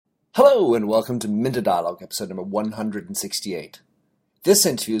Hello and welcome to Minter Dialogue, episode number 168. This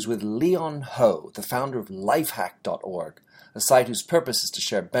interview is with Leon Ho, the founder of Lifehack.org, a site whose purpose is to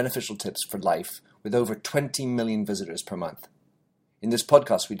share beneficial tips for life with over 20 million visitors per month. In this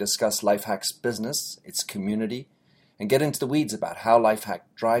podcast, we discuss Lifehack's business, its community, and get into the weeds about how Lifehack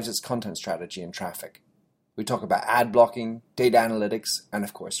drives its content strategy and traffic. We talk about ad blocking, data analytics, and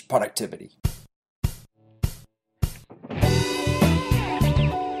of course, productivity.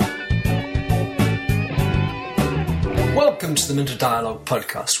 Welcome to the Minter Dialogue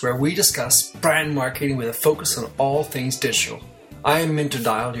podcast, where we discuss brand marketing with a focus on all things digital. I am Minter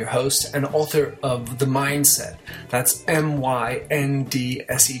Dial, your host and author of The Mindset. That's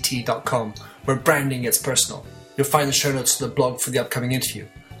MYNDSET.com, where branding gets personal. You'll find the show notes to the blog for the upcoming interview.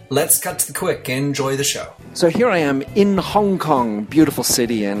 Let's cut to the quick. Enjoy the show. So here I am in Hong Kong, beautiful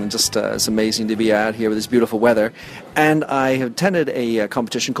city, and just it's amazing to be out here with this beautiful weather. And I attended a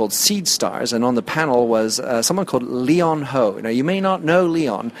competition called Seed Stars, and on the panel was someone called Leon Ho. Now, you may not know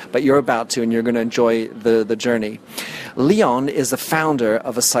Leon, but you're about to, and you're going to enjoy the journey. Leon is the founder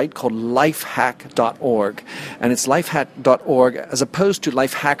of a site called Lifehack.org, and it's lifehack.org as opposed to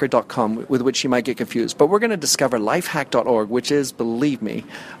lifehacker.com, with which you might get confused. But we're going to discover Lifehack.org, which is, believe me,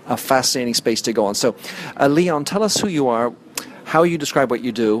 a fascinating space to go on. So, Leon, tell us who you are, how you describe what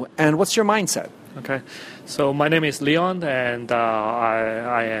you do, and what's your mindset? Okay, so my name is Leon, and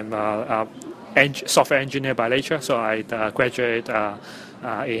I am a software engineer by nature. So I graduated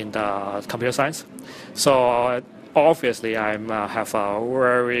in computer science. So obviously, I have a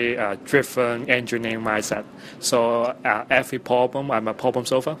very driven engineering mindset. So every problem, I'm a problem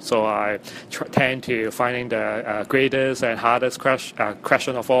solver. So I tend to finding the greatest and hardest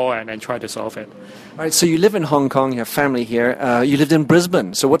question of all, and then try to solve it. All right. So you live in Hong Kong. You have family here. You lived in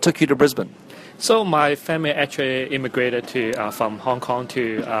Brisbane. So what took you to Brisbane? So my family actually immigrated from Hong Kong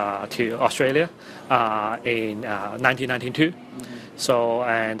to Australia in 1992. So,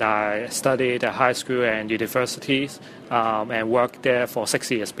 and I studied at high school and universities and worked there for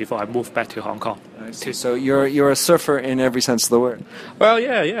 6 years before I moved back to Hong Kong. I see. So you're a surfer in every sense of the word. Well,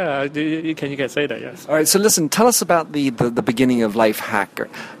 yeah. You can say that, yes. All right. So listen, tell us about the beginning of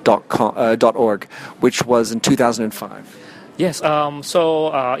Lifehacker.org, which was in 2005. Yes.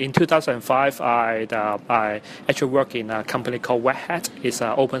 So in 2005, I actually worked in a company called Lifehack. It's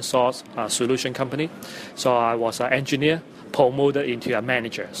an open source solution company. So I was an engineer promoted into a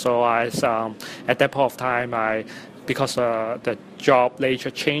manager. So at that point of time, because the job nature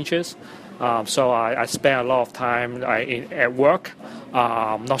changes, so I spent a lot of time at work.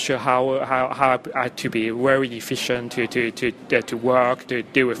 Not sure how I to be very efficient to work, to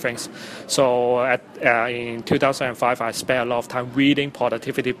deal with things. So in 2005, I spent a lot of time reading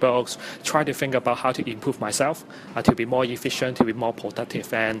productivity books, trying to think about how to improve myself, to be more efficient, to be more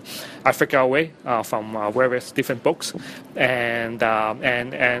productive. And I figured a way from various different books. And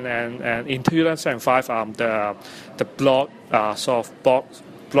in 2005, the blog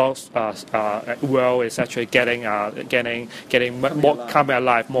world is actually getting more coming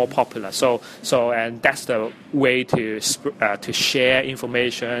alive, more popular. So and that's the way to share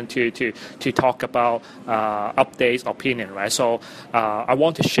information, to talk about updates, opinion, right? So I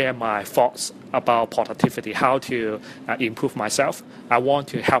want to share my thoughts about productivity, how to improve myself. I want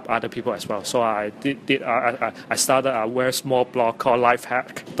to help other people as well. So I started a very small blog called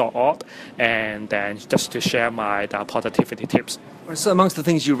Lifehack.org, and then just to share my productivity tips. So amongst the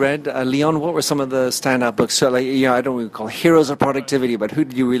things you read, Leon, what were some of the standout books? So, I don't really call heroes of productivity, but who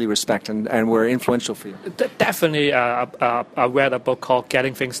did you really respect and were influential for you? Definitely, I read a book called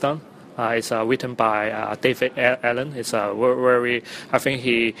Getting Things Done. It's written by David Allen. It's very. I think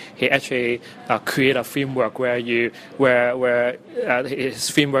he actually created a framework where his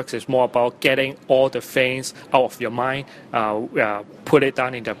framework is more about getting all the things out of your mind, put it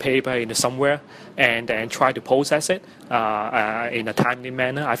down in the paper, in somewhere, and then try to process it in a timely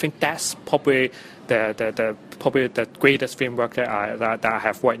manner. I think that's probably the greatest framework that I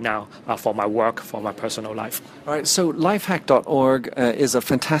have right now for my work, for my personal life. All right, so Lifehack.org is a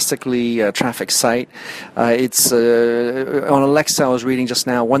fantastically traffic site. It's on Alexa, I was reading just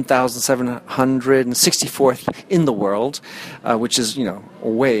now, 1,764th in the world, which is,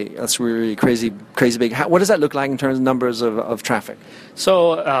 that's really crazy big. What does that look like in terms of numbers of traffic?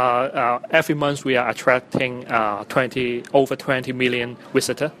 So every month we are attracting over 20 million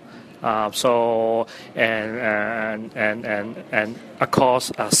visitors. So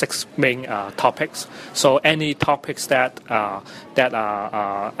across 6 main topics. So any topics that are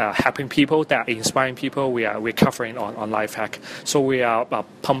helping people, that are inspiring people, we're covering on Lifehack. So we are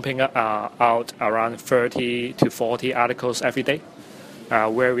pumping out around 30 to 40 articles every day.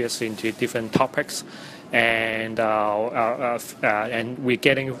 various into different topics. And we're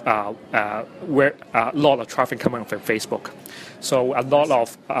getting a lot of traffic coming from Facebook. So a lot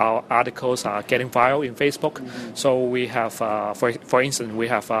of our articles are getting viral in Facebook. Mm-hmm. So we have, for instance, we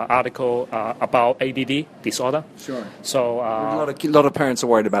have an article about ADD disorder. Sure. So a lot of parents are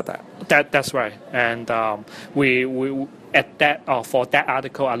worried about that. That's right. And we at that for that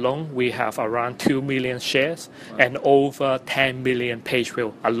article alone, we have around 2 million shares and over 10 million page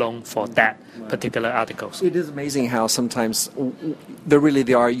views alone for that particular articles. It is amazing how sometimes there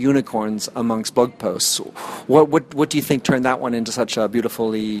are unicorns amongst blog posts. What do you think turned that one into such a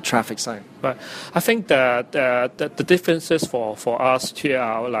beautifully trafficked site? But I think the differences for us to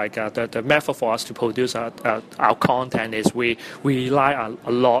the method for us to produce our content is we rely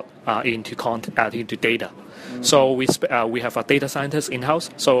a lot into into data. So we have a data scientist in house.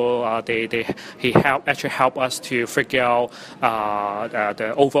 So he help us to figure out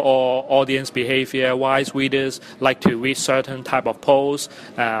the overall audience behavior. Why readers like to read certain type of posts?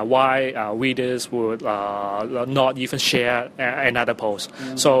 Why readers would not even share another post?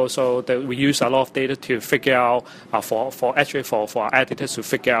 Mm-hmm. We use a lot of data to figure out for our editors to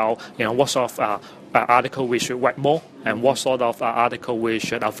figure out what sort of article we should write more and what sort of article we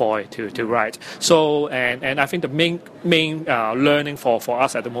should avoid to write. So and I think the main learning for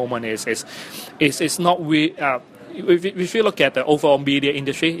us at the moment is not we. If you look at the overall media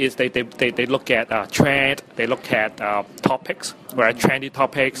industry, is they look at trend, they look at topics, right? Trendy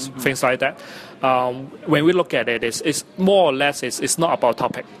topics, mm-hmm. things like that. When we look at it, it's more or less it's not about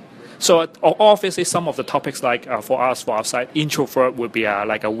topic. So obviously, some of the topics like for us, for our site, introvert would be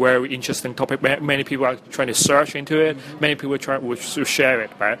like a very interesting topic. Many people are trying to search into it. Many people try to share it,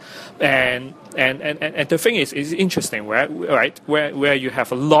 right? And the thing is, it's interesting, right? Where you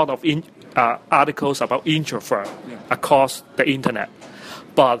have a lot of articles about introvert across the internet.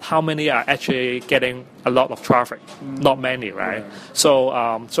 But how many are actually getting a lot of traffic? Not many, right? Yeah.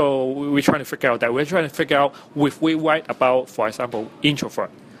 So we're trying to figure out that. We're trying to figure out if we write about, for example, introvert.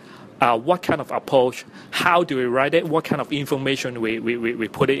 What kind of approach, how do we write it, what kind of information we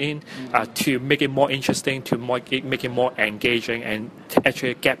put it in to make it more interesting, to make it more engaging, and to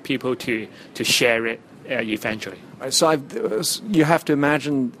actually get people to share it eventually. So you have to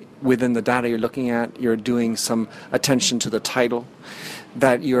imagine within the data you're looking at, you're doing some attention to the title,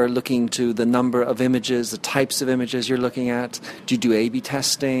 that you're looking to the number of images, the types of images you're looking at. Do you do A/B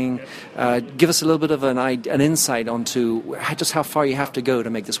testing? Give us a little bit of an insight onto just how far you have to go to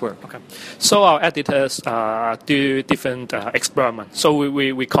make this work. Okay. So our editors do different experiments. So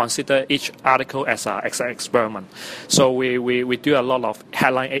we consider each article as an experiment. So we do a lot of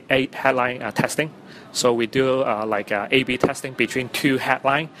headline testing. So we do A/B testing between two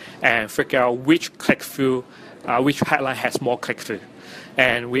headlines and figure out which click-through, which headline has more click-through.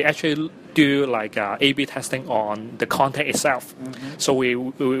 And we actually do A/B testing on the content itself. Mm-hmm. So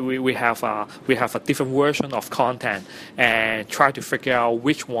we have a different version of content and try to figure out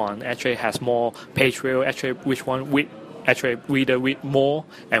which one actually has more page view, actually which one reader read more,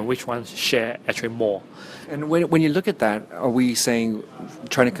 and which one share actually more. And when you look at that, are we saying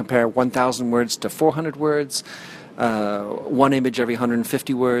trying to compare 1,000 words to 400 words? One image every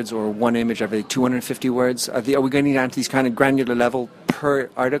 150 words or one image every 250 words? Are we getting down to these kind of granular level per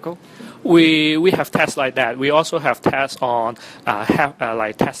article? We have tests like that. We also have tests on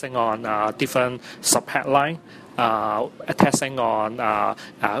testing on different subheadline. Testing on a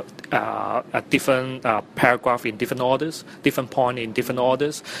different paragraph in different orders, different point in different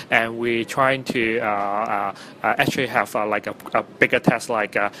orders, and we're trying to actually have a bigger test,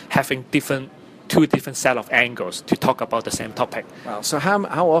 having two different set of angles to talk about the same topic. Wow. So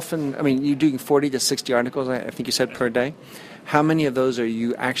how often, you're doing 40 to 60 articles, I think you said, per day. How many of those are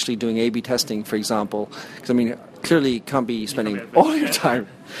you actually doing A/B testing, for example? Because, clearly you can't be spending all your time.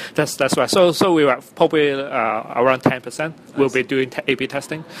 That's right. So we are probably around 10%. We'll be doing A/B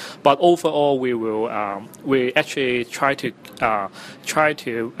testing, but overall we actually try to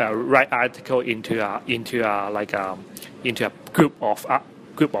write article into a group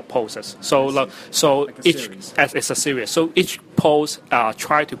of posts. So each as it's a series. So each post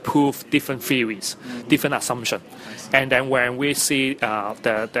try to prove different theories, different assumptions, and then when we see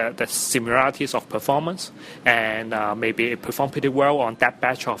the similarities of performance and maybe it performed pretty well on that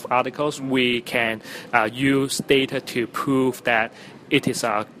batch of articles, we can use data to prove that it is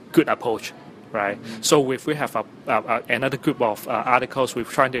a good approach. Right. So if we have another group of articles, we're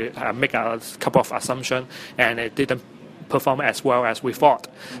trying to make a couple of assumptions, and it didn't perform as well as we thought,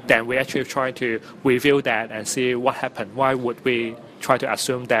 then we actually try to review that and see what happened. Why would we try to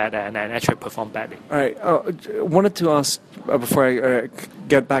assume that and actually perform badly? All right. Wanted to ask, before I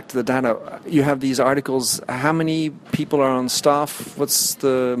get back to the data, you have these articles. How many people are on staff? What's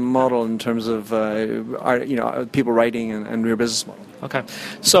the model in terms of people writing and your business model? Okay,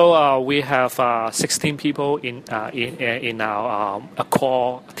 so we have 16 people in our a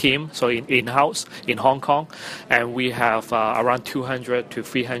core team, so in-house in Hong Kong, and we have around 200 to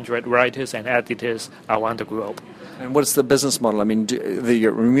 300 writers and editors around the globe. And what's the business model? I mean, do they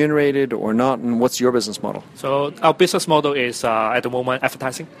get remunerated or not? And what's your business model? So our business model is at the moment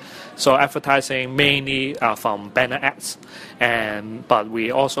advertising. So advertising mainly from banner ads, but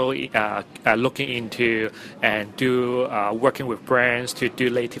we also are looking into and working with brands to do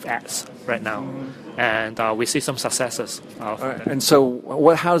native ads right now, and we see some successes. Right. And so,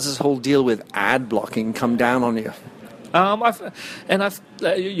 how does this whole deal with ad blocking come down on you?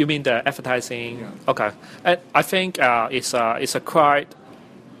 You mean the advertising? Yeah. Okay, and I think it's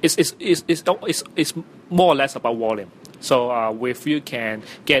more or less about volume. So if you can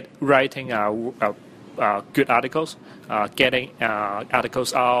get writing good articles, getting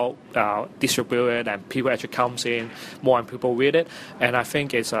articles out, distributed, and people actually comes in, more and people read it, and I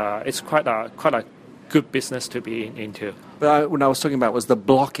think it's quite a good business to be into. But what I was talking about was the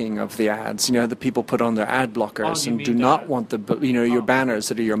blocking of the ads. The people put on their ad blockers and do not want your banners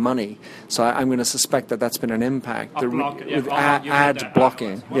that are your money. So I'm going to suspect that that's been an impact. Ad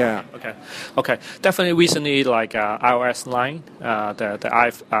blocking. Yeah. Okay. Definitely recently, like iOS 9,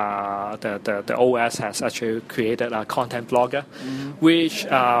 the OS has actually created a content blogger, which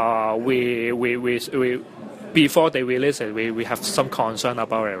we before they release it, we have some concern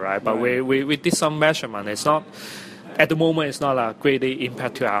about it, right? But we did some measurement. It's not, at the moment, it's not a greatly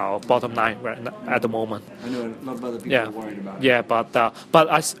impact to our bottom line right now, at the moment. I know a lot of other people are worried about it. Yeah, but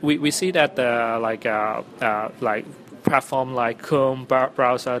we see that like platform like Chrome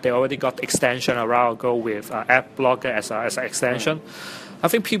browser, they already got extension a while ago with app blocker as an extension. Right. I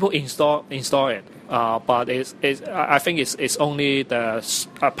think people install it, but I think it's only the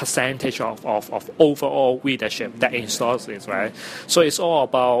percentage of overall readership that installs it, right? So it's all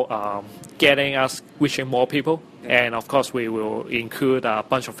about getting us reaching more people, and of course we will include a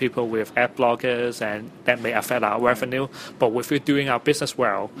bunch of people with ad blockers, and that may affect our revenue. But if we're doing our business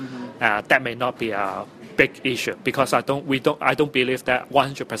well, that may not be a big issue, because I don't believe that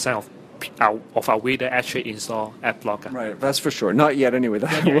 100% of our reader actually install ad blocker. Right, that's for sure. Not yet, anyway.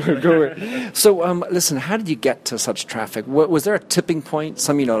 So, listen, how did you get to such traffic? Was there a tipping point?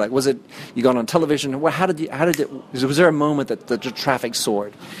 Was it you got on television? Was there a moment that the traffic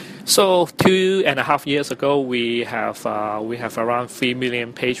soared? So 2.5 years ago, we have around 3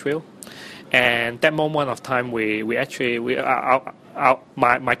 million page views, and that moment of time,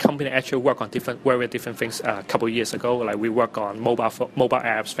 my company actually worked on very different things a couple of years ago. Like we work on mobile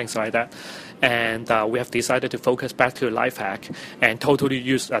apps, things like that, and we have decided to focus back to Lifehack and totally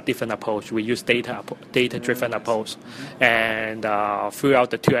use a different approach. We use data-driven approach, and throughout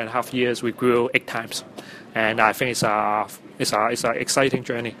the 2.5 years, we grew 8 times, and I think it's an exciting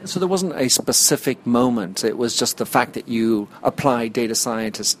journey. So there wasn't a specific moment. It was just the fact that you applied data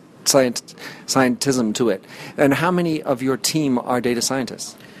scientism to it. And how many of your team are data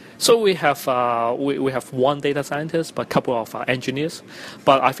scientists? So we have one data scientist, but a couple of engineers.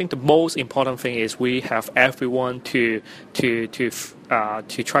 But I think the most important thing is we have everyone to try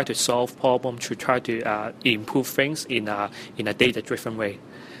to solve problems, to try to improve things in a data-driven way.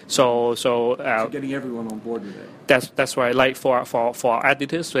 So getting everyone on board with it. That's right. Like for our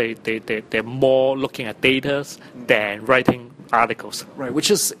editors, they're more looking at data than writing articles. Right, which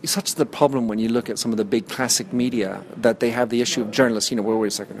is such the problem when you look at some of the big classic media, that they have the issue of journalists. Well, wait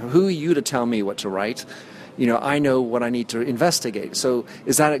a second, who are you to tell me what to write? I know what I need to investigate. So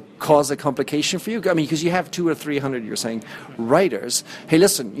is that cause a complication for you? I mean, because you have 200 or 300, you're saying, writers. Hey,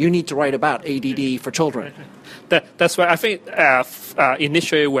 listen, you need to write about ADD for children. That's why I think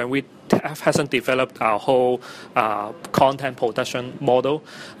initially when we hasn't developed our whole content production model,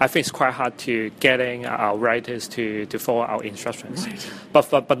 I think it's quite hard to getting our writers to follow our instructions.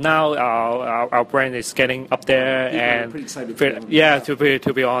 Right. But now our brand is getting up there, and pretty excited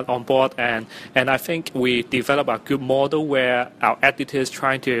to be on board, and I think we develop a good model where our editors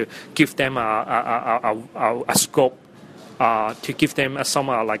trying to give them a scope. To give them a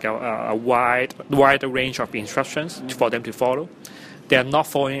wider range of instructions for them to follow. They are not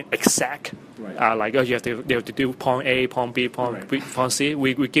following exact, right. You have to do point A, point B, point C.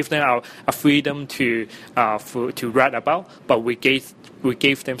 We give them a freedom to write about, but we we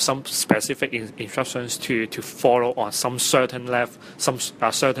gave them some specific instructions to follow on some certain some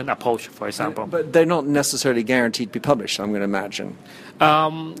certain approach, for example. But they're not necessarily guaranteed to be published, I'm going to imagine.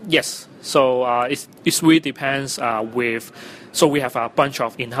 Yes. So it really depends So we have a bunch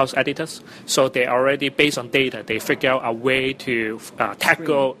of in-house editors. So they already, based on data, they figure out a way to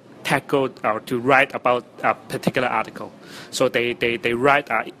tackle to write about a particular article. So they write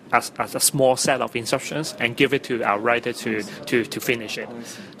a small set of instructions and give it to our writer to finish it.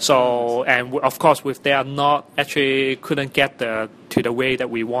 So, and of course, if they are not actually couldn't get to the way that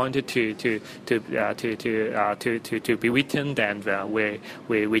we wanted to be written, then we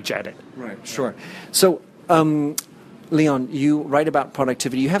reject it. Right. Sure. So. Leon, you write about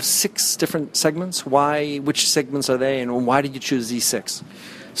productivity. You have 6 different segments. Why? Which segments are they, and why did you choose these 6?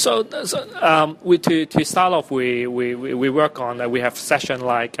 So to start off, we work on. We have session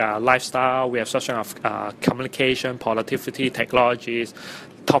like lifestyle. We have session of communication, productivity, technologies,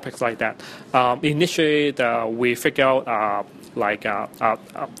 topics like that. Initially, we figure out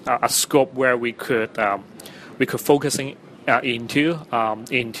a scope where we could focusing into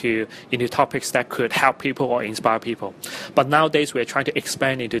topics that could help people or inspire people. But nowadays we're trying to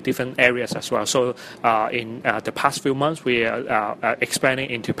expand into different areas as well. So in the past few months we are expanding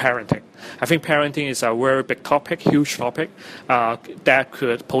into parenting. I think parenting is a very big topic, huge topic that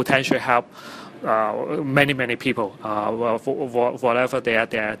could potentially help many people. Whatever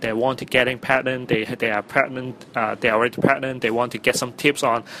they want to getting pregnant, they are pregnant, they are already pregnant. They want to get some tips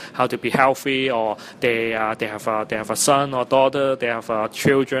on how to be healthy, or they have a son or daughter, they have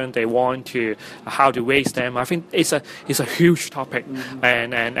children. They want to how to raise them. I think it's a huge topic,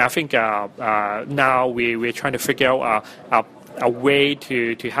 and I think now we're trying to figure out a way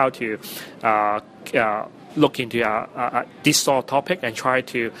to how to look into this sort of topic and try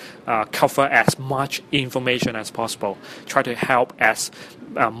to cover as much information as possible. Try to help as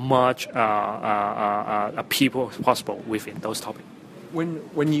much people as possible within those topics.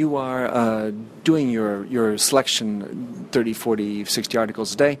 When you are doing your selection, 30, 40, 60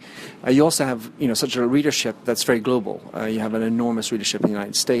 articles a day, you also have such a readership that's very global. You have an enormous readership in the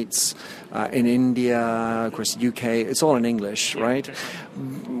United States, in India, of course, UK. It's all in English, right?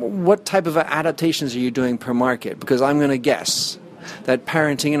 What type of adaptations are you doing per market? Because I'm going to guess that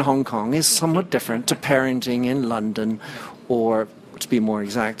parenting in Hong Kong is somewhat different to parenting in London, or to be more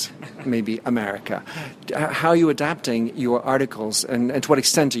exact, maybe America. How are you adapting your articles, and to what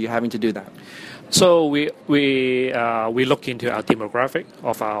extent are you having to do that? So we look into our demographic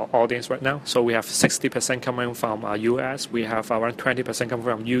of our audience right now. So we have 60% coming from US. We have around 20% coming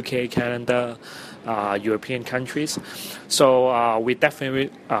from UK, Canada, European countries. So we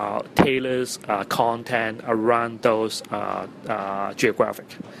definitely tailors content around those geographic.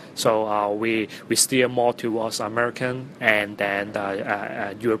 So we steer more towards American and then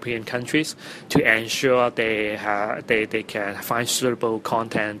European countries to ensure they can find suitable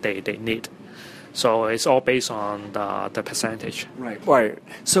content they need. So it's all based on the percentage. Right.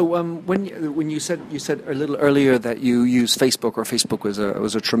 So when you said a little earlier that you use Facebook, or Facebook was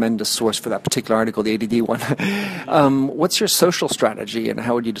a tremendous source for that particular article, the ADD one. What's your social strategy, and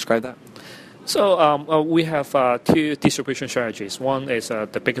how would you describe that? So we have 2 distribution strategies. One is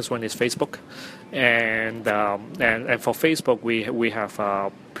the biggest one is Facebook, and for Facebook we have a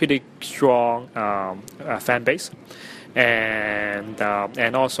pretty strong fan base. And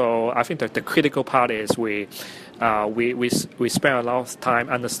also, I think that the critical part is we spend a lot of time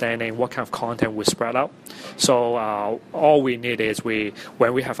understanding what kind of content we spread out. So all we need is when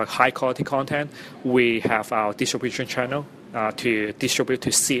we have a high quality content, we have our distribution channel to distribute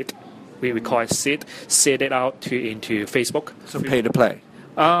to seed. We call it seed it out into Facebook. So pay to play.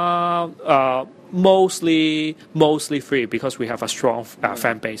 Mostly free, because we have a strong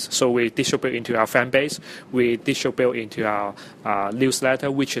fan base. So we distribute into our fan base. We distribute into our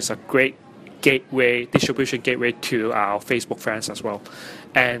newsletter, which is a great distribution gateway to our Facebook friends as well.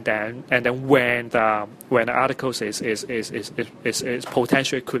 And then when the articles is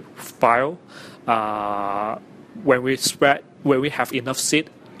potentially could viral, when we have enough seed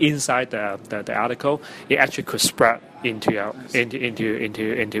inside the article, it actually could spread into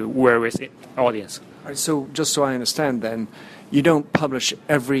various audience. Right, so just so I understand, then, you don't republish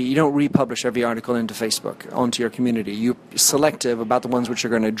every article into Facebook, onto your community. You're selective about the ones which are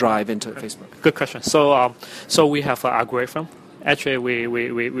going to drive into Facebook. Good question. So we have an algorithm. Actually,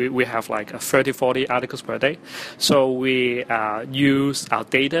 we have like 30-40 articles per day. So we use our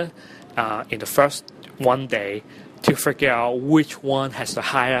data in the first one day to figure out which one has the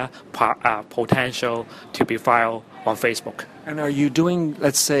higher potential to be viral on Facebook. And are you doing,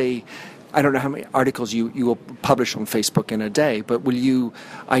 let's say, I don't know how many articles you will publish on Facebook in a day, but will you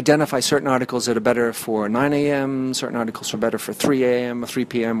identify certain articles that are better for 9 a.m., certain articles are better for 3 a.m., 3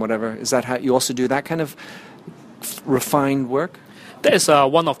 p.m., whatever? Is that how you also do that kind of refined work? That is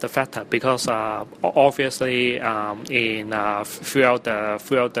one of the factors, because obviously throughout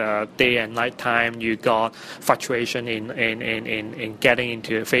the day and night time, you got fluctuation in getting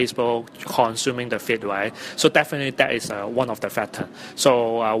into Facebook, consuming the feed, right? So definitely that is one of the factors.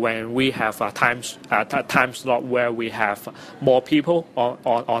 So when we have a time slot where we have more people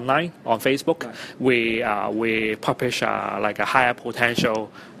online on Facebook, right, we publish like a higher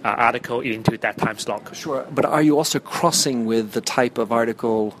potential article into that time slot. Sure, but are you also crossing with the type of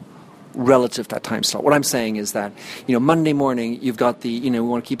article relative to that time slot? What I'm saying is that, Monday morning you've got we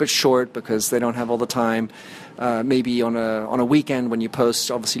want to keep it short because they don't have all the time. Maybe on a weekend when you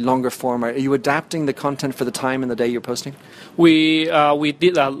post, obviously longer form. Are you adapting the content for the time and the day you're posting? We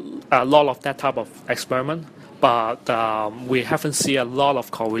did a lot of that type of experiment. But we haven't seen a lot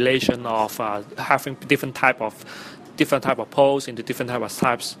of correlation of having different type of posts into different type of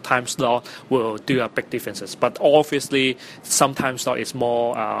time slot will do a big differences. But obviously, some time slot is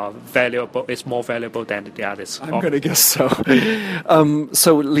more valuable. It's more valuable than the others. I'm going to guess so.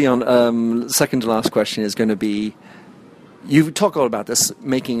 So, Leon, second to last question is going to be: you talk all about this,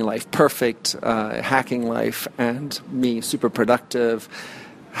 making life perfect, hacking life, and being super productive.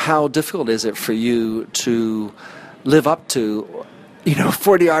 How difficult is it for you to live up to,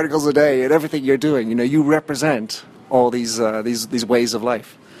 40 articles a day and everything you're doing? You represent all these ways of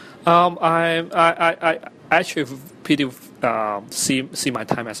life. I actually pretty see my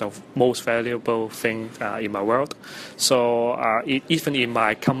time as a most valuable thing in my world. So even in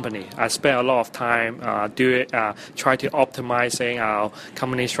my company, I spend a lot of time try to optimizing our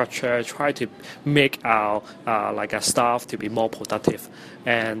company structure, try to make our staff to be more productive.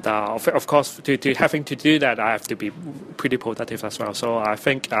 And of course, to having to do that, I have to be pretty productive as well. So I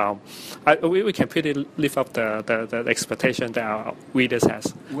think we can pretty live up the expectation that our readers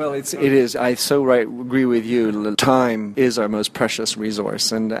has. Well, it is. I so agree with you. Time is our most precious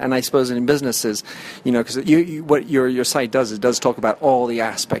resource, and I suppose in businesses, because what your site does, it does talk about all the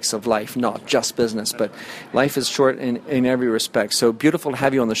aspects of life, not just business, but life is short in every respect. So beautiful to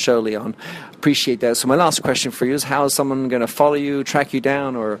have you on the show, Leon. Appreciate that. So my last question for you is: how is someone going to follow you, track you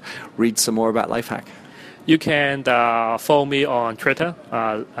down, or read some more about Lifehack? You can follow me on Twitter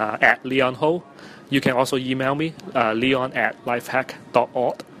at Leon Ho. You can also email me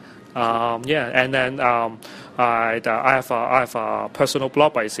leon@lifehack.org. And then I have a personal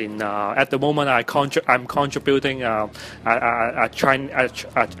blog, but it's in at the moment I'm contributing a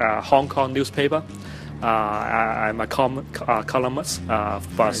Hong Kong newspaper. I'm a columnist,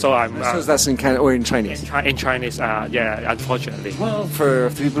 so I'm. So that's in Canada or in Chinese? In Chinese, unfortunately. Well,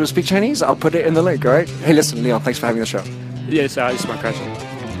 for people who speak Chinese, I'll put it in the link. All right. Hey, listen, Leon, thanks for having the show. Yes, it's my pleasure.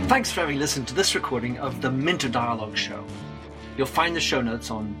 Thanks for having listened to this recording of the Minter Dialogue Show. You'll find the show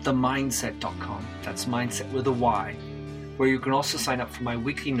notes on themindset.com. That's mindset with a Y, where you can also sign up for my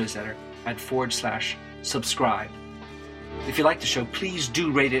weekly newsletter at /subscribe. If you like the show, please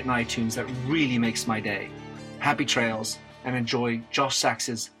do rate it in iTunes. That really makes my day. Happy trails, and enjoy Josh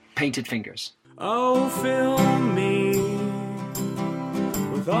Sachs's Painted Fingers. Oh, fill me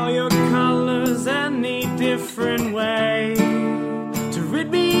with all your colors, any different way to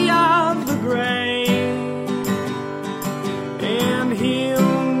rid me of the gray, and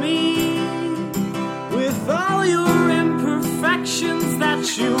heal me with all your imperfections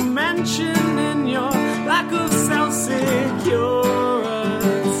that you mention in your lack of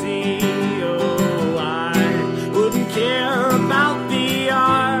self-security. Oh, I wouldn't care about the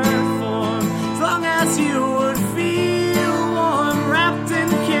art form as long as you would feel warm, wrapped in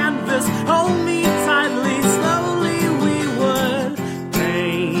canvas. Hold me tightly, slowly we would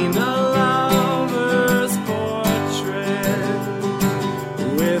paint a lover's portrait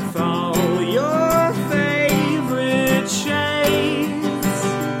with all your favorite shades,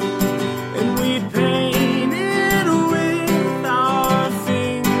 and we'd paint it with our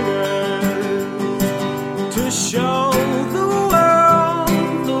fingers to show the world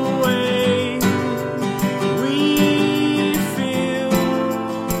the way we feel.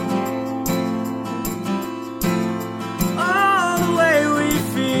 Oh, the way we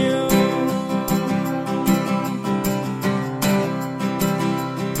feel.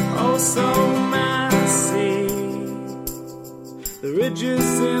 Oh, so messy. The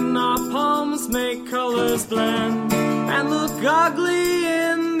ridges in our palms make colors blend and look ugly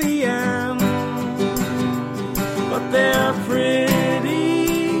in the end, but they're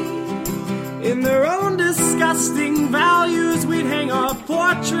pretty in their own disguise. disgusting values. We'd hang our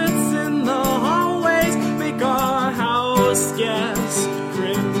portraits in the hallways, make our house guests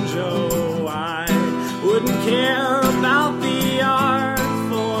cringe. Oh, I wouldn't care about the art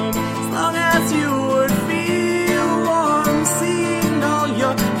form as long as you would feel warm, seeing all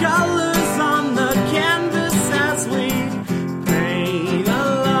your colors on the canvas as we paint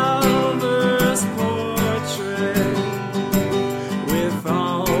a lover's portrait with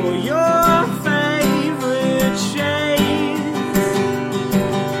all your favorite shades,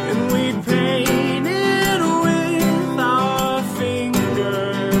 and we paint it with our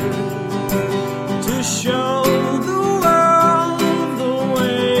fingers to show the world the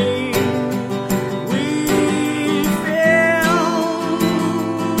way we feel.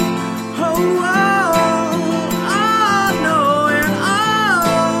 No, and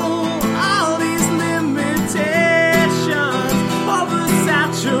all these limitations,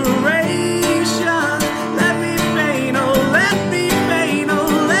 oversaturation. Let me paint, oh, let me paint,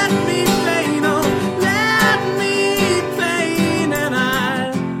 oh, let me paint, oh, let me paint, and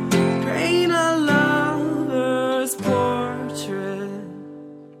I paint a lover's portrait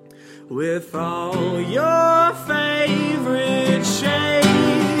with all your favorite shades,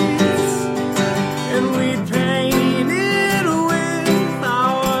 and we paint it with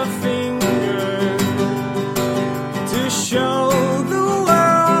our fingers to show the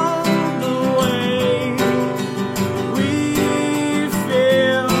world the way we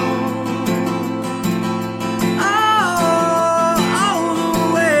feel. Oh, the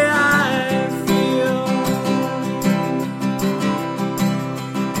way I feel.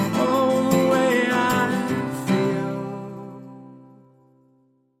 Oh, the way I feel.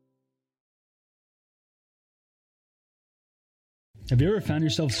 Have you ever found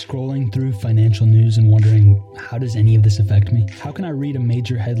yourself scrolling through financial news and wondering, how does any of this affect me? How can I read a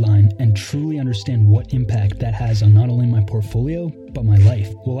major headline and truly understand what impact that has on not only my portfolio, but my life?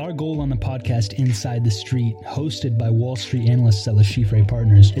 Well, our goal on the podcast Inside the Street, hosted by Wall Street analysts at Le Chiffre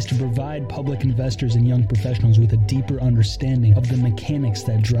Partners, is to provide public investors and young professionals with a deeper understanding of the mechanics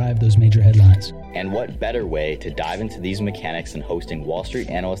that drive those major headlines. And what better way to dive into these mechanics than hosting Wall Street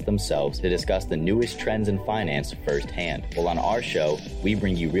analysts themselves to discuss the newest trends in finance firsthand? Well, on our show, we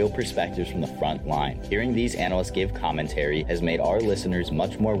bring you real perspectives from the front line. Hearing these analysts give commentary has made our listeners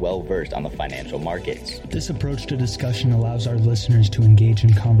much more well-versed on the financial markets. This approach to discussion allows our listeners to engage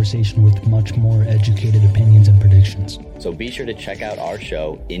in conversation with much more educated opinions and predictions. So be sure to check out our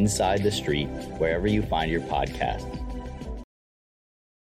show, Inside the Street, wherever you find your podcasts.